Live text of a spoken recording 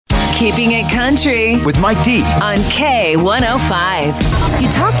Keeping It Country with Mike D on K105. You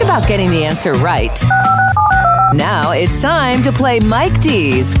talked about getting the answer right. Now it's time to play Mike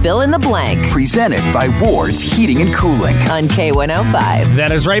D's Fill in the Blank. Presented by Ward's Heating and Cooling on K105.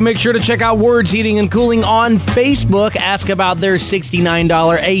 That is right. Make sure to check out Ward's Heating and Cooling on Facebook. Ask about their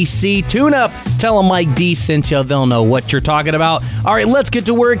 $69 AC tune-up. Tell them Mike D sent you. They'll know what you're talking about. All right, let's get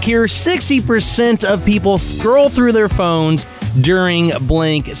to work here. 60% of people scroll through their phones during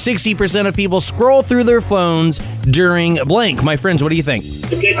blank. 60% of people scroll through their phones during blank. My friends, what do you think?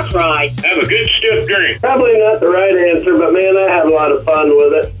 A good try. Have a good stiff drink. Probably not the right answer, but man, I had a lot of fun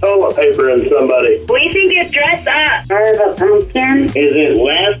with it. Toilet paper and somebody. We think it's dress up. Or the pumpkin. Is it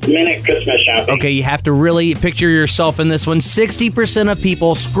last minute Christmas shopping? Okay, you have to really picture yourself in this one. 60% of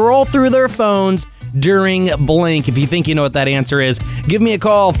people scroll through their phones during blank. If you think you know what that answer is, give me a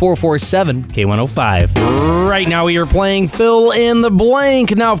call, 447-K105. Right now we are playing Fill in the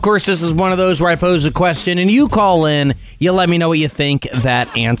Blank. Now, of course, this is one of those where I pose a question and you call in. You let me know what you think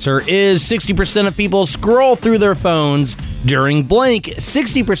that answer is. 60% of people scroll through their phones during blank.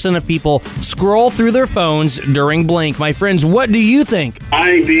 60% of people scroll through their phones during blank. My friends, what do you think?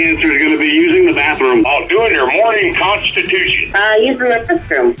 I think the answer is going to be using the bathroom. Oh, doing your morning constitution. Using the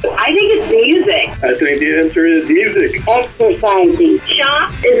restroom. I think it's music. I think the answer is music. Exercising.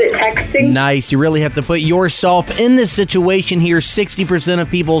 Shop. Is it texting? Nice. You really have to put yourself in this situation here. 60% of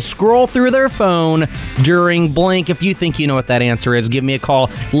people scroll through their phone during blank. If you think you know what that answer is, give me a call.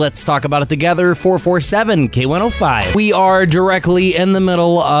 Let's talk about it together. 447-K105. We are directly in the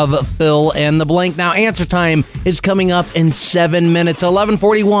middle of Fill in the Blank. Now, answer time is coming up in 7 minutes.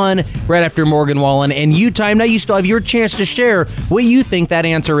 11:41, right after Morgan Wallen and you time. Now, you still have your chance to share what you think that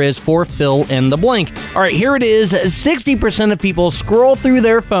answer is for Fill in the Blank. All right, here it is. 60% of people scroll through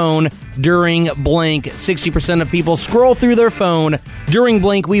their phone during blank. 60% of people scroll through their phone during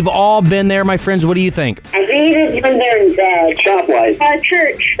blank. We've all been there, my friends. What do you think? I think it is when they're in bed. Stoplight.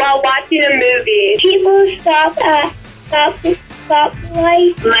 Church. While watching a movie. People stop at stoplight.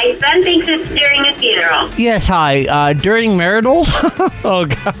 My son thinks it's during a funeral. Yes, hi. During maritals? Oh,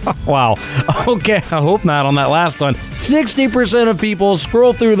 God. Wow. Okay, I hope not on that last one. 60% of people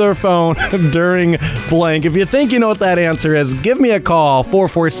scroll through their phone during blank. If you think you know what that answer is, give me a call,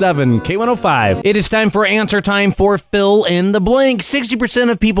 447-K105. It is time for answer time for Fill in the Blank.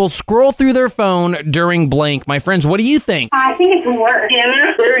 60% of people scroll through their phone during blank. My friends, what do you think? I think it's work.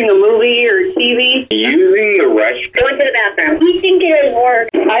 Dinner. During a movie or TV. Using the restroom. Going to the bathroom. We think it is work.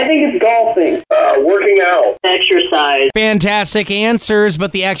 I think it's golfing. Working out. Exercise. Fantastic answers,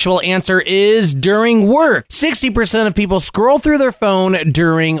 but the actual answer is during work. 60% of people scroll through their phone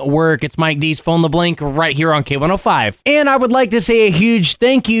during work. It's Mike D's Fill in the Blank right here on K105. And I would like to say a huge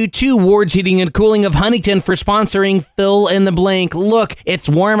thank you to Ward's Heating and Cooling of Huntington for sponsoring Fill in the Blank. Look, it's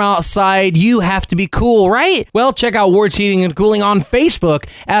warm outside. You have to be cool, right? Well, check out Ward's Heating and Cooling on Facebook.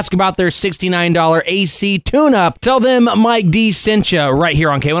 Ask about their $69 AC tune-up. Tell them Mike D sent you right here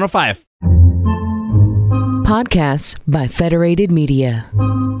on K105. Podcasts by Federated Media.